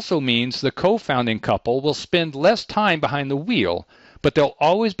 That also means the co-founding couple will spend less time behind the wheel, but they'll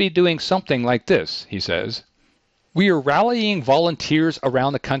always be doing something like this, he says. "We are rallying volunteers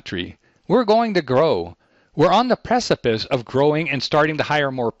around the country. We're going to grow. We're on the precipice of growing and starting to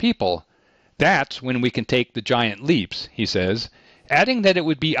hire more people. That's when we can take the giant leaps," he says, adding that it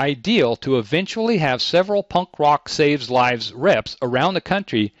would be ideal to eventually have several Punk Rock Saves Lives reps around the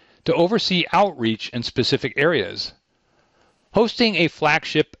country to oversee outreach in specific areas. Hosting a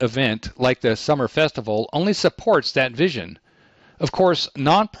flagship event like the Summer Festival only supports that vision. Of course,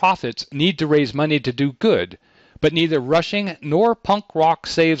 nonprofits need to raise money to do good, but neither Rushing nor Punk Rock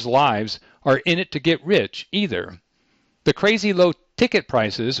Saves Lives are in it to get rich either. The crazy low ticket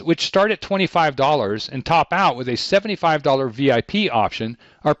prices, which start at $25 and top out with a $75 VIP option,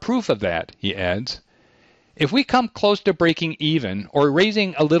 are proof of that, he adds. If we come close to breaking even or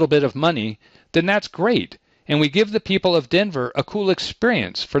raising a little bit of money, then that's great, and we give the people of Denver a cool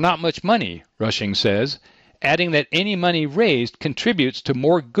experience for not much money, Rushing says, adding that any money raised contributes to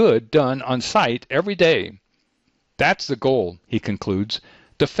more good done on site every day. That's the goal, he concludes.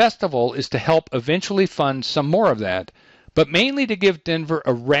 The festival is to help eventually fund some more of that, but mainly to give Denver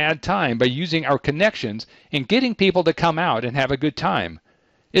a rad time by using our connections and getting people to come out and have a good time.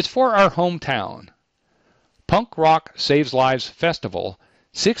 It's for our hometown. Punk Rock Saves Lives Festival,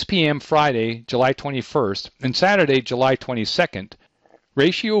 6 p.m. Friday, July 21st, and Saturday, July 22nd.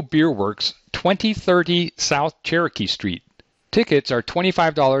 Ratio Beer Works, 2030 South Cherokee Street. Tickets are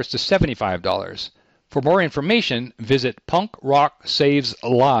 $25 to $75. For more information, visit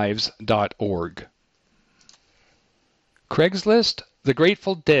punkrocksaveslives.org. Craigslist, The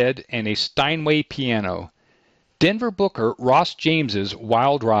Grateful Dead, and a Steinway Piano. Denver Booker Ross James's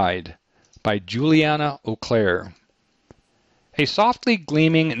Wild Ride by Juliana Auclair. A softly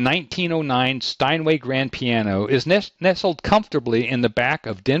gleaming 1909 Steinway grand piano is nestled comfortably in the back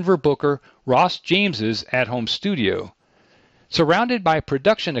of Denver Booker Ross James's at-home studio. Surrounded by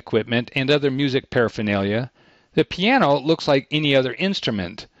production equipment and other music paraphernalia, the piano looks like any other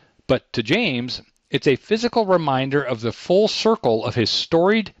instrument, but to James, it's a physical reminder of the full circle of his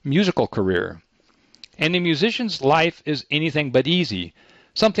storied musical career. And a musician's life is anything but easy,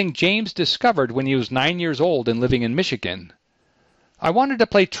 something James discovered when he was 9 years old and living in Michigan. "I wanted to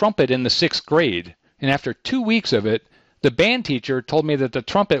play trumpet in the 6th grade, and after 2 weeks of it, the band teacher told me that the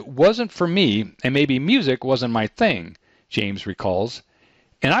trumpet wasn't for me and maybe music wasn't my thing," James recalls.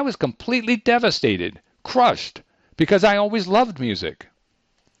 "And I was completely devastated, crushed, because I always loved music."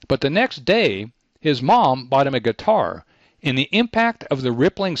 But the next day, his mom bought him a guitar, and the impact of the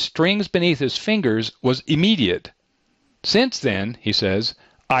rippling strings beneath his fingers was immediate. Since then, he says,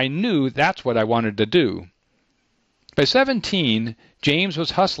 I knew that's what I wanted to do. By 17, James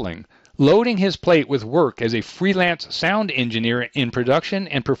was hustling, loading his plate with work as a freelance sound engineer in production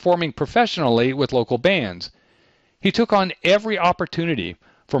and performing professionally with local bands. He took on every opportunity,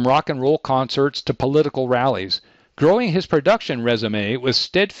 from rock and roll concerts to political rallies, growing his production resume with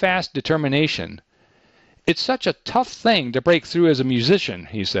steadfast determination. It's such a tough thing to break through as a musician,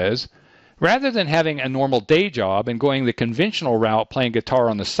 he says. Rather than having a normal day job and going the conventional route playing guitar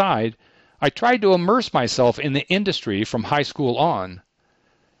on the side, I tried to immerse myself in the industry from high school on.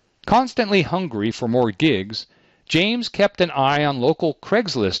 Constantly hungry for more gigs, James kept an eye on local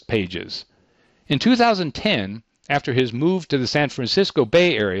Craigslist pages. In 2010, after his move to the San Francisco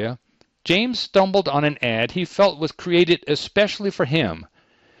Bay Area, James stumbled on an ad he felt was created especially for him.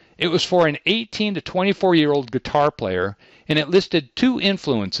 It was for an 18 to 24-year-old guitar player, and it listed two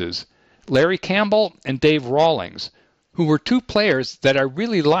influences, Larry Campbell and Dave Rawlings, who were two players that I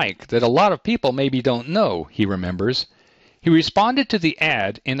really like that a lot of people maybe don't know, he remembers. He responded to the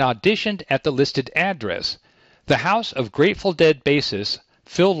ad and auditioned at the listed address, the house of Grateful Dead bassist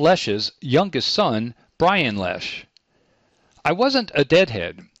Phil Lesh's youngest son, Brian Lesh. I wasn't a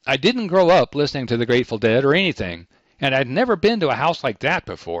Deadhead. I didn't grow up listening to the Grateful Dead or anything, and I'd never been to a house like that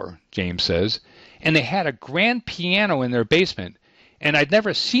before, James says, and they had a grand piano in their basement, and I'd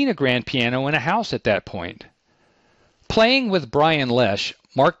never seen a grand piano in a house at that point. Playing with Brian Lesh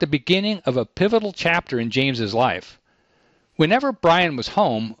marked the beginning of a pivotal chapter in James's life. Whenever Brian was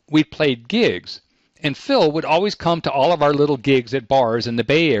home, we played gigs, and Phil would always come to all of our little gigs at bars in the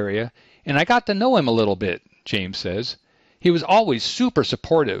Bay Area, and I got to know him a little bit, James says. He was always super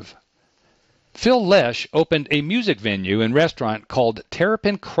supportive. Phil Lesh opened a music venue and restaurant called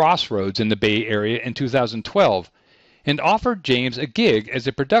Terrapin Crossroads in the Bay Area in 2012 and offered James a gig as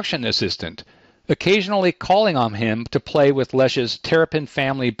a production assistant, occasionally calling on him to play with Lesh's Terrapin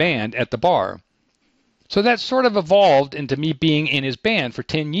family band at the bar. So that sort of evolved into me being in his band for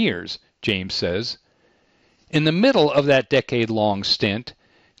 10 years, James says. In the middle of that decade-long stint,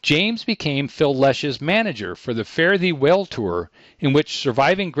 James became Phil Lesh's manager for the Fare Thee Well tour, in which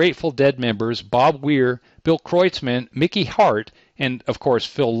surviving Grateful Dead members Bob Weir, Bill Kreutzmann, Mickey Hart, and, of course,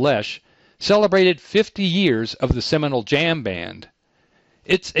 Phil Lesh, celebrated 50 years of the seminal jam band.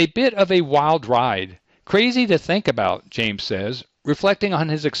 It's a bit of a wild ride, crazy to think about, James says, reflecting on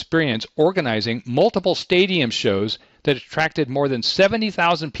his experience organizing multiple stadium shows that attracted more than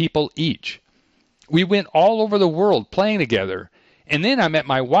 70,000 people each. We went all over the world playing together, and then I met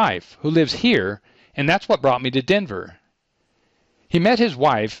my wife, who lives here, and that's what brought me to Denver. He met his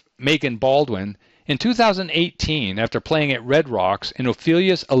wife, Megan Baldwin, in 2018 after playing at Red Rocks in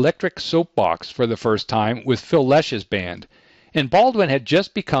Ophelia's Electric Soapbox for the first time with Phil Lesh's band, and Baldwin had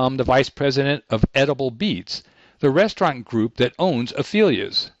just become the vice president of Edible Beats, the restaurant group that owns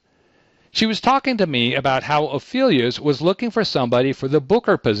Ophelia's. She was talking to me about how Ophelia's was looking for somebody for the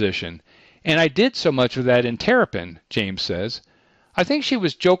booker position, and I did so much of that in Terrapin, James says. I think she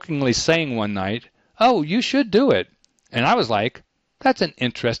was jokingly saying one night, "Oh, you should do it." And I was like, "That's an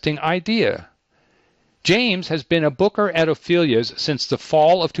interesting idea." James has been a booker at Ophelia's since the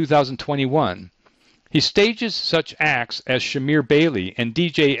fall of 2021. He stages such acts as Shamir Bailey and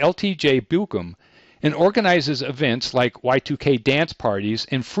DJ LTJ Bucum and organizes events like Y2K dance parties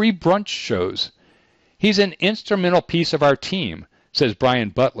and free brunch shows. He's an instrumental piece of our team, says Brian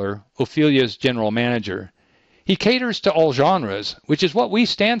Butler, Ophelia's general manager. He caters to all genres, which is what we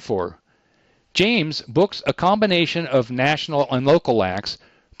stand for. James books a combination of national and local acts,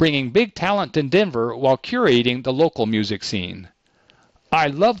 bringing big talent to Denver while curating the local music scene. I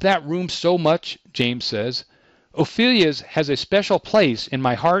love that room so much, James says. Ophelia's has a special place in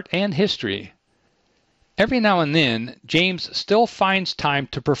my heart and history. Every now and then, James still finds time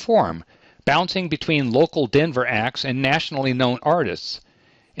to perform, bouncing between local Denver acts and nationally known artists.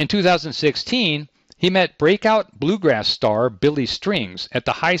 In 2016, he met breakout bluegrass star Billy Strings at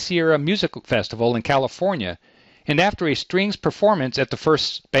the High Sierra Music Festival in California, and after a Strings performance at the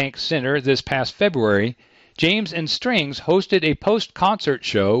First Bank Center this past February, James and Strings hosted a post-concert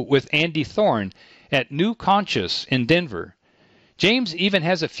show with Andy Thorne at New Conscious in Denver. James even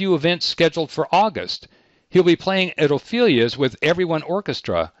has a few events scheduled for August. He'll be playing at Ophelia's with Everyone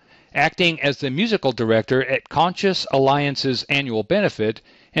Orchestra, acting as the musical director at Conscious Alliance's annual benefit,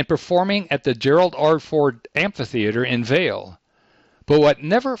 and performing at the Gerald R. Ford Amphitheater in Vail. But what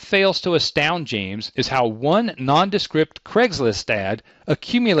never fails to astound James is how one nondescript Craigslist ad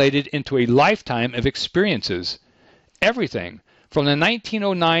accumulated into a lifetime of experiences. Everything, from the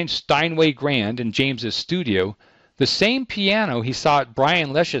 1909 Steinway Grand in James's studio, the same piano he saw at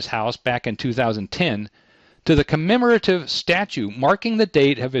Brian Lesch's house back in 2010, to the commemorative statue marking the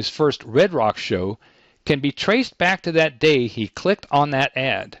date of his first Red Rock show, can be traced back to that day he clicked on that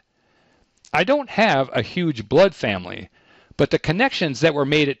ad. I don't have a huge blood family, but the connections that were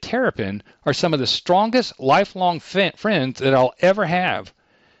made at Terrapin are some of the strongest lifelong friends that I'll ever have.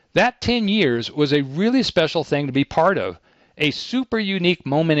 That 10 years was a really special thing to be part of, a super unique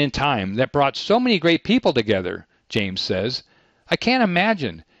moment in time that brought so many great people together, James says. I can't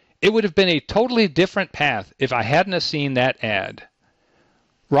imagine. It would have been a totally different path if I hadn't have seen that ad.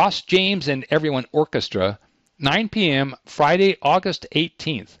 Ross James and Everyone Orchestra, 9 p.m. Friday, August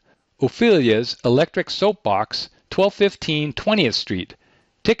 18th. Ophelia's Electric Soapbox, 1215 20th Street.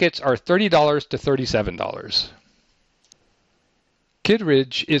 Tickets are $30 to $37.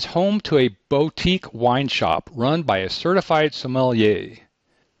 Kittredge is home to a boutique wine shop run by a certified sommelier,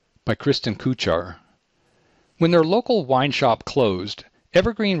 by Kristen Kuchar. When their local wine shop closed,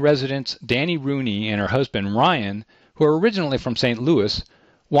 Evergreen residents Danny Rooney and her husband Ryan, who are originally from St. Louis,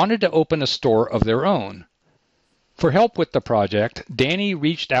 wanted to open a store of their own. For help with the project, Danny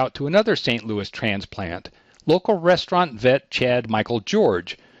reached out to another St. Louis transplant, local restaurant vet Chad Michael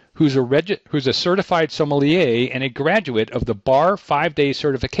George, who's a certified sommelier and a graduate of the Bar 5-Day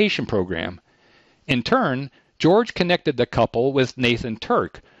Certification Program. In turn, George connected the couple with Nathan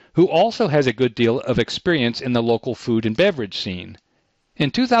Turk, who also has a good deal of experience in the local food and beverage scene. In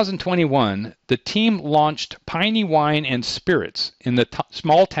 2021, the team launched Piney Wine and Spirits in the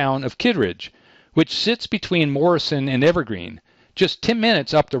small town of Kittredge, which sits between Morrison and Evergreen, just 10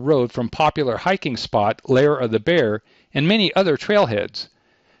 minutes up the road from popular hiking spot Lair of the Bear and many other trailheads.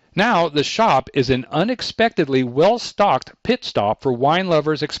 Now the shop is an unexpectedly well-stocked pit stop for wine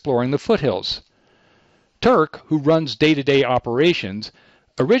lovers exploring the foothills. Turk, who runs day-to-day operations,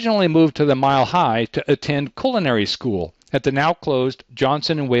 originally moved to the Mile High to attend culinary school at the now-closed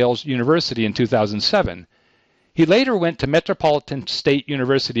Johnson & Wales University in 2007. He later went to Metropolitan State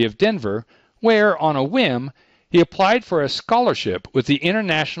University of Denver, where, on a whim, he applied for a scholarship with the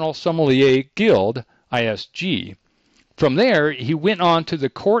International Sommelier Guild, ISG. From there, he went on to the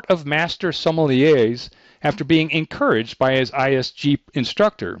Court of Master Sommeliers after being encouraged by his ISG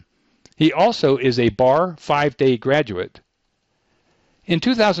instructor. He also is a Bar 5-Day graduate. In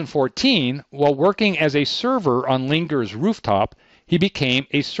 2014, while working as a server on Linger's rooftop, he became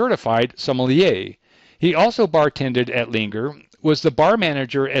a certified sommelier. He also bartended at Linger, was the bar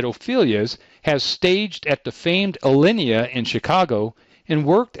manager at Ophelia's, has staged at the famed Alinea in Chicago, and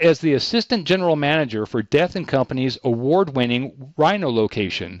worked as the assistant general manager for Death & Company's award-winning Rhino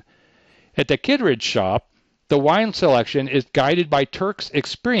location. At the Kittredge shop, the wine selection is guided by Turk's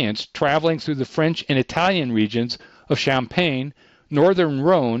experience traveling through the French and Italian regions of Champagne, Northern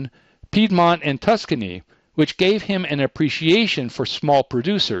Rhone, Piedmont, and Tuscany, which gave him an appreciation for small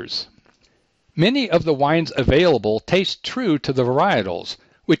producers. Many of the wines available taste true to the varietals,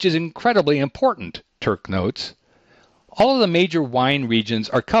 which is incredibly important, Turk notes. All of the major wine regions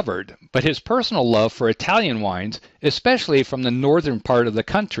are covered, but his personal love for Italian wines, especially from the northern part of the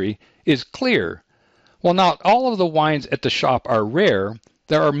country, is clear. While not all of the wines at the shop are rare,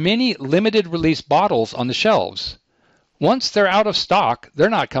 there are many limited release bottles on the shelves. Once they're out of stock, they're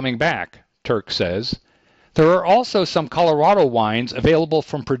not coming back, Turk says. There are also some Colorado wines available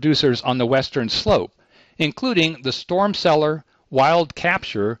from producers on the western slope, including the Storm Cellar, Wild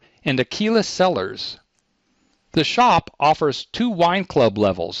Capture, and Aquila Cellars. The shop offers 2 wine club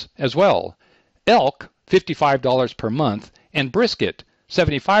levels as well, Elk, $55 per month, and Brisket,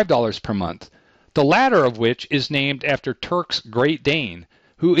 $75 per month, the latter of which is named after Turk's Great Dane,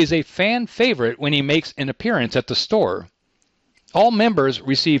 who is a fan favorite when he makes an appearance at the store. All members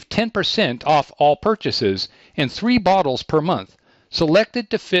receive 10% off all purchases and 3 bottles per month, selected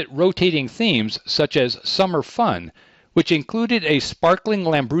to fit rotating themes such as Summer Fun, which included a sparkling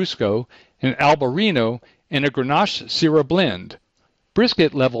Lambrusco, an Albarino, and a Grenache Syrah blend.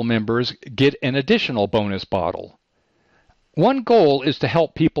 Brisket level members get an additional bonus bottle. One goal is to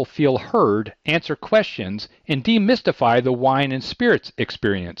help people feel heard, answer questions, and demystify the wine and spirits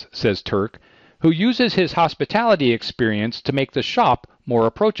experience, says Turk, who uses his hospitality experience to make the shop more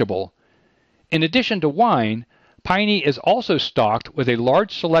approachable. In addition to wine, Piney is also stocked with a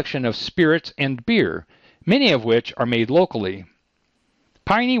large selection of spirits and beer, many of which are made locally.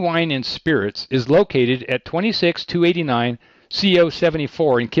 Piney Wine and Spirits is located at 26289 CO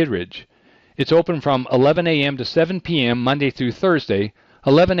 74 in Kittredge. It's open from 11 a.m. to 7 p.m. Monday through Thursday,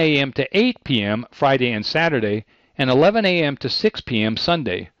 11 a.m. to 8 p.m. Friday and Saturday, and 11 a.m. to 6 p.m.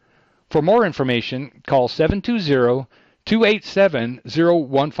 Sunday. For more information, call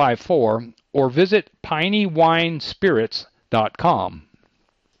 720-287-0154 or visit pinyWineSpirits.com.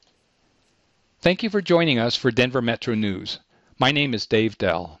 Thank you for joining us for Denver Metro News. My name is Dave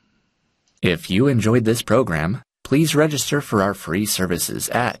Dell. If you enjoyed this program, please register for our free services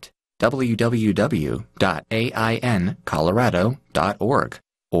at www.aincolorado.org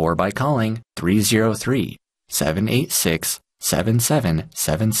or by calling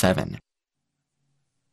 303-786-7777.